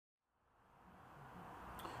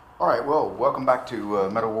Alright, well, welcome back to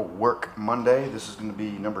Metalwork Monday. This is going to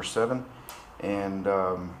be number 7. And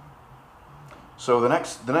so the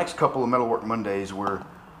next couple of Metalwork Mondays, we're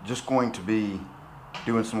just going to be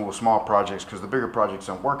doing some little small projects, because the bigger projects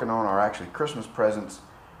I'm working on are actually Christmas presents,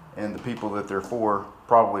 and the people that they're for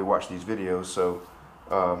probably watch these videos, so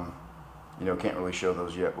you know, can't really show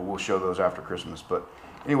those yet, but we'll show those after Christmas. But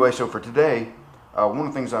anyway, so for today, one of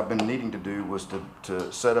the things I've been needing to do was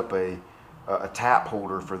to set up a tap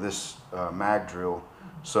holder for this mag drill,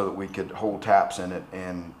 so that we could hold taps in it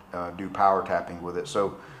and do power tapping with it.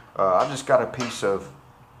 So I've just got a piece of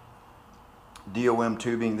DOM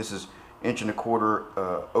tubing. This is 1¼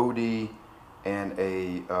 OD and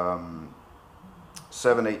a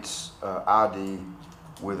 7/8 ID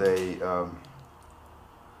with a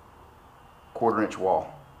 1/4"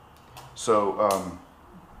 wall. So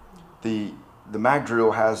the mag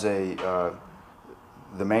drill has a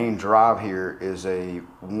the main drive here is a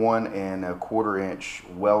 1 1/4"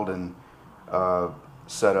 Weldon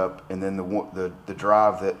setup, and then the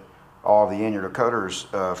drive that all the annular cutters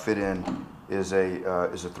fit in is a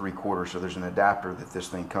 3/4. So there's an adapter that this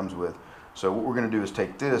thing comes with. So what we're going to do is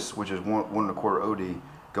take this, which is 1 1/4 OD,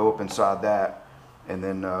 go up inside that, and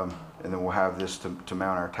then we'll have this to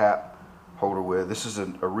mount our tap holder with. This is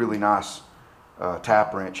a really nice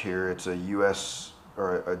tap wrench here. It's a US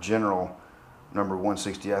or a General number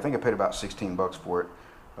 160. I think I paid about 16 bucks for it.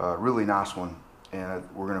 Really nice one, and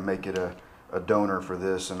we're going to make it a donor for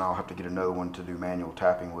this, and I'll have to get another one to do manual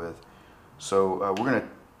tapping with. So we're going to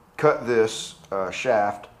cut this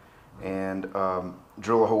shaft and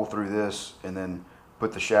drill a hole through this, and then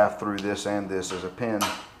put the shaft through this and this as a pin,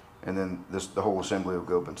 and then the whole assembly will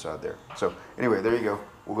go up inside there. So anyway, there you go.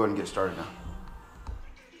 We'll go ahead and get started now.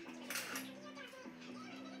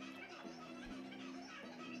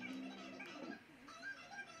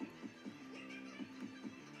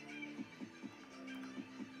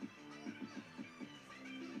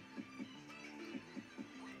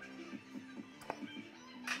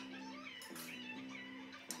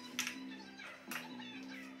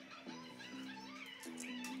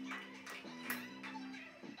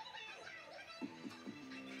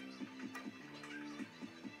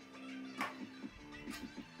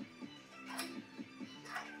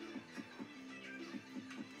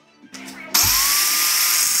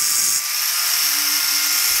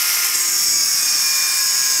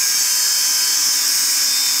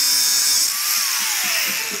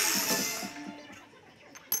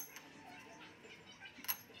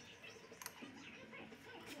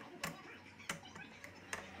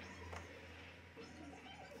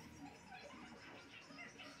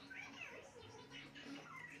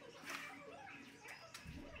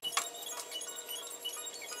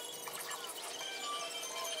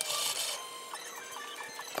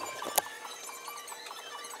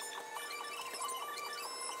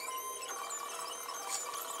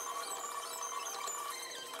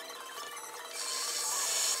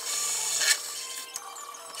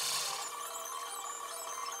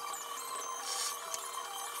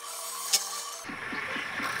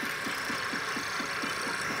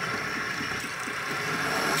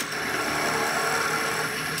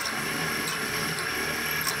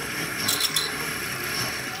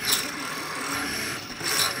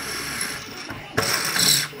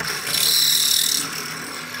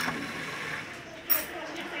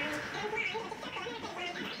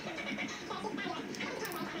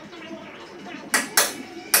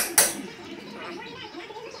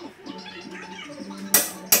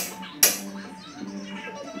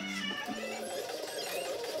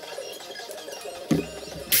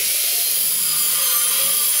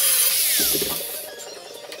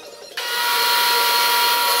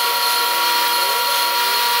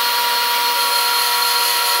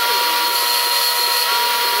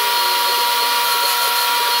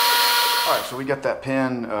 Alright, so we got that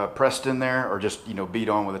pin pressed in there, or just, you know, beat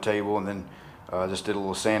on with a table, and then just did a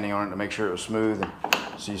little sanding on it to make sure it was smooth. And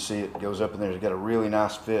so you see it goes up in there. It's got a really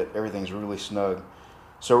nice fit. Everything's really snug.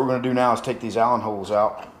 So what we're going to do now is take these Allen holes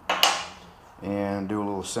out and do a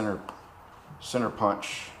little center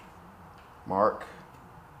punch mark.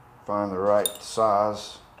 Find the right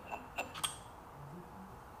size.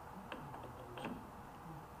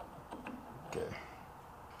 Okay.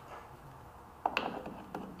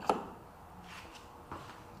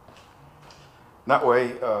 That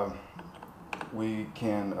way we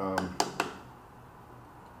can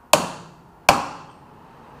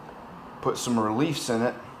put some reliefs in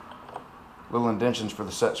it, little indentions for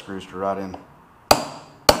the set screws to ride in.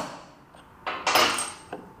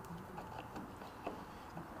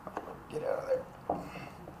 Get out of there.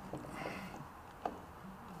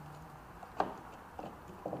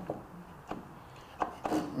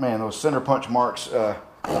 man, those center punch marks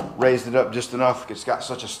raised it up just enough. It's got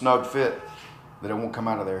such a snug fit that it won't come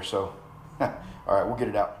out of there. So, all right, we'll get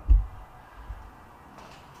it out.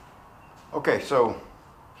 Okay, so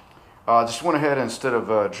I just went ahead, instead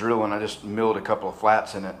of drilling, I just milled a couple of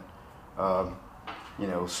flats in it. You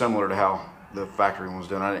know, similar to how the factory one was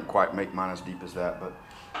done. I didn't quite make mine as deep as that, but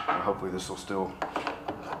hopefully this will still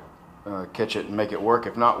catch it and make it work.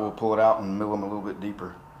 If not, we'll pull it out and mill them a little bit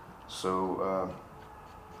deeper. So,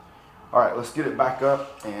 all right, let's get it back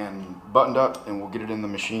up and buttoned up, and we'll get it in the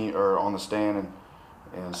machine or on the stand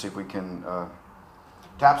and see if we can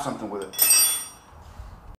tap something with it.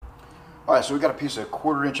 All right, so we got a piece of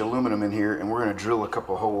 1/4 inch aluminum in here, and we're going to drill a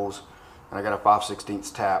couple holes. And I got a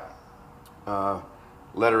 5/16 tap.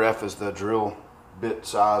 Letter F is the drill bit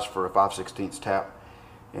size for a 5/16 tap.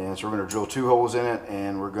 And so we're going to drill 2 holes in it,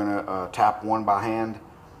 and we're going to tap one by hand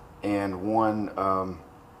and one on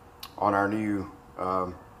our new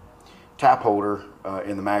tap holder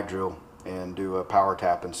in the mag drill, and do a power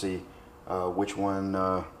tap and see which one,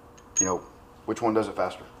 you know, which one does it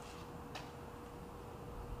faster.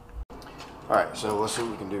 All right, so let's see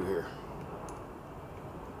what we can do here.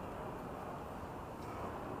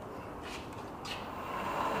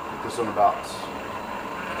 Get this on about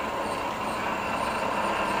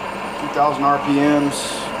 2,000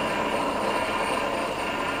 RPMs.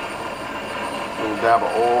 A little dab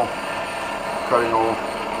of oil, cutting oil.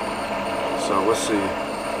 So let's see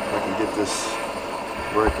if I can get this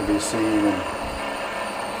where it can be seen and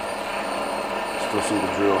still see the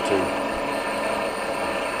drill too.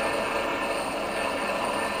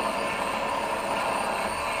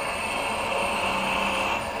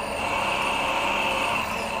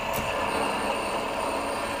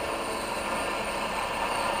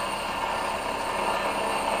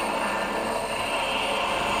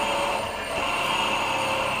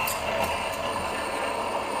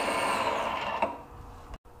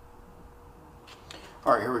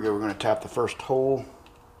 All right, here we go. We're going to tap the first hole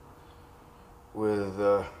with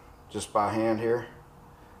just by hand here.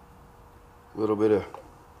 A little bit of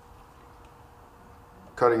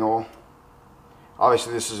cutting oil.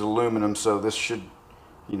 Obviously this is aluminum, so this should,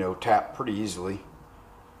 you know, tap pretty easily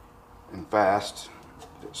and fast.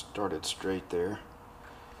 Get it started straight there.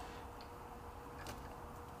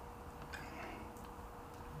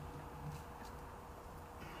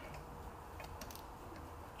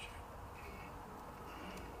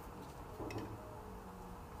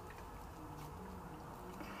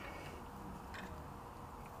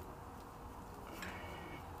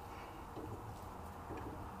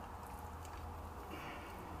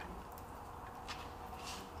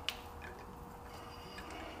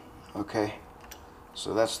 Okay,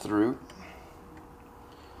 so that's through.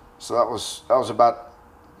 So that was about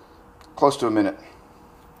close to a minute.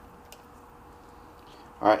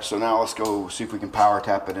 All right, so now let's go see if we can power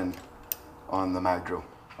tap it in on the mag drill.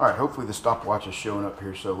 All right, hopefully the stopwatch is showing up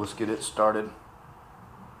here, so let's get it started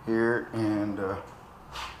here, and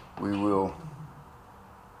we will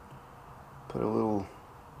put a little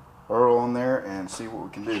Earl on there and see what we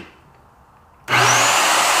can do.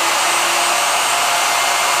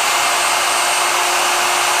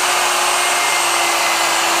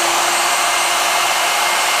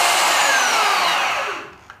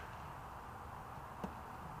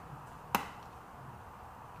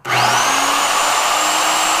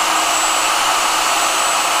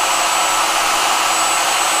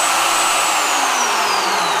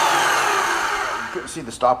 See the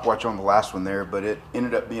stopwatch on the last one there, but it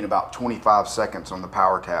ended up being about 25 seconds on the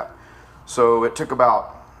power tap. So it took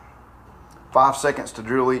about 5 seconds to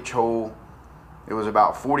drill each hole. It was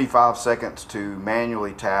about 45 seconds to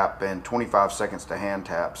manually tap and 25 seconds to hand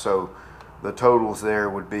tap. So the totals there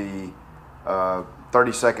would be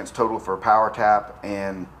 30 seconds total for a power tap,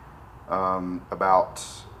 and about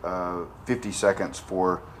 50 seconds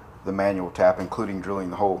for the manual tap, including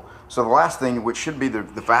drilling the hole. So the last thing, which should be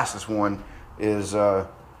the fastest one, is going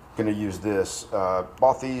to use this.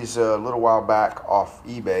 Bought these a little while back off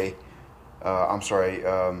eBay. I'm sorry,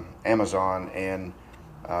 Amazon, and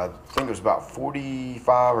I think it was about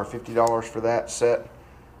 $45 or $50 for that set.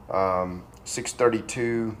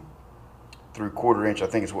 632 through 1/4 inch, I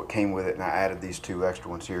think is what came with it, and I added these 2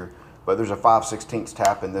 extra ones here. But there's a 5/16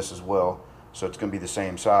 tap in this as well, so it's going to be the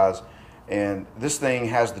same size. And this thing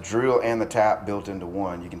has the drill and the tap built into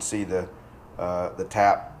one. You can see the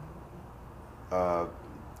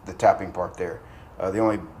tapping part there. The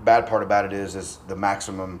only bad part about it is the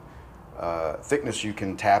maximum thickness you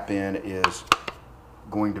can tap in is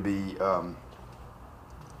going to be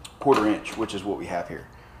 1/4 inch, which is what we have here.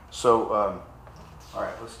 So all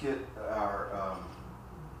right, let's get our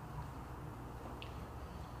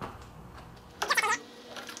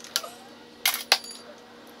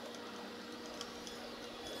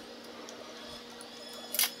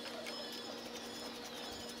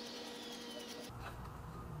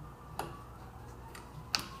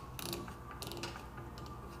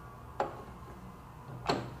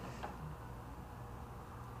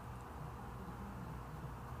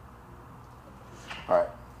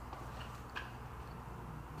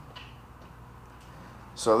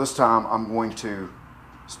So this time I'm going to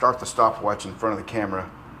start the stopwatch in front of the camera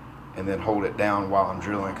and then hold it down while I'm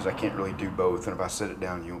drilling, because I can't really do both, and if I set it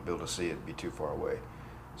down you won't be able to see it, it'd be too far away.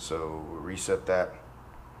 So we'll reset that.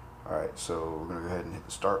 Alright, so we're going to go ahead and hit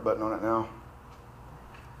the start button on it now.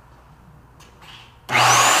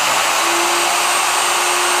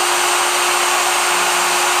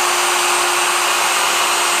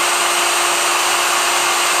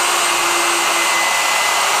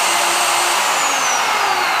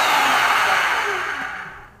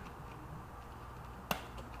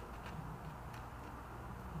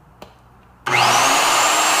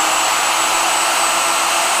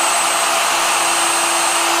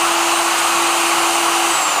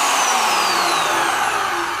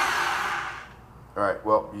 All right,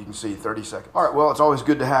 well, you can see 30 seconds. All right, well, it's always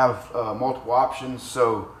good to have multiple options.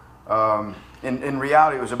 So in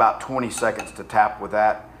reality, it was about 20 seconds to tap with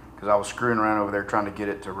that, because I was screwing around over there trying to get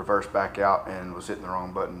it to reverse back out and was hitting the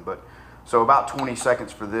wrong button. But so about 20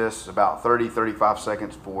 seconds for this, about 35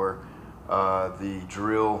 seconds for the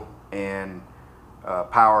drill and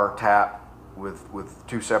power tap with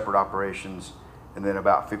two separate operations, and then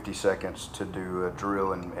about 50 seconds to do a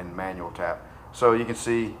drill and manual tap. So you can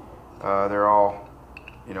see they're all,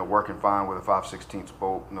 you know, working fine with a 5/16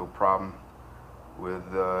 bolt, no problem with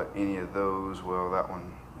any of those. Well, that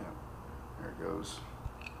one, yeah, there it goes.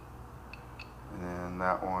 And then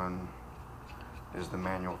that one is the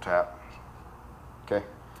manual tap. Okay,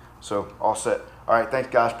 so all set. All right, thanks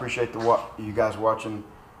guys, appreciate you guys watching,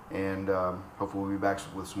 and hopefully we'll be back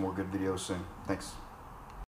with some more good videos soon. Thanks.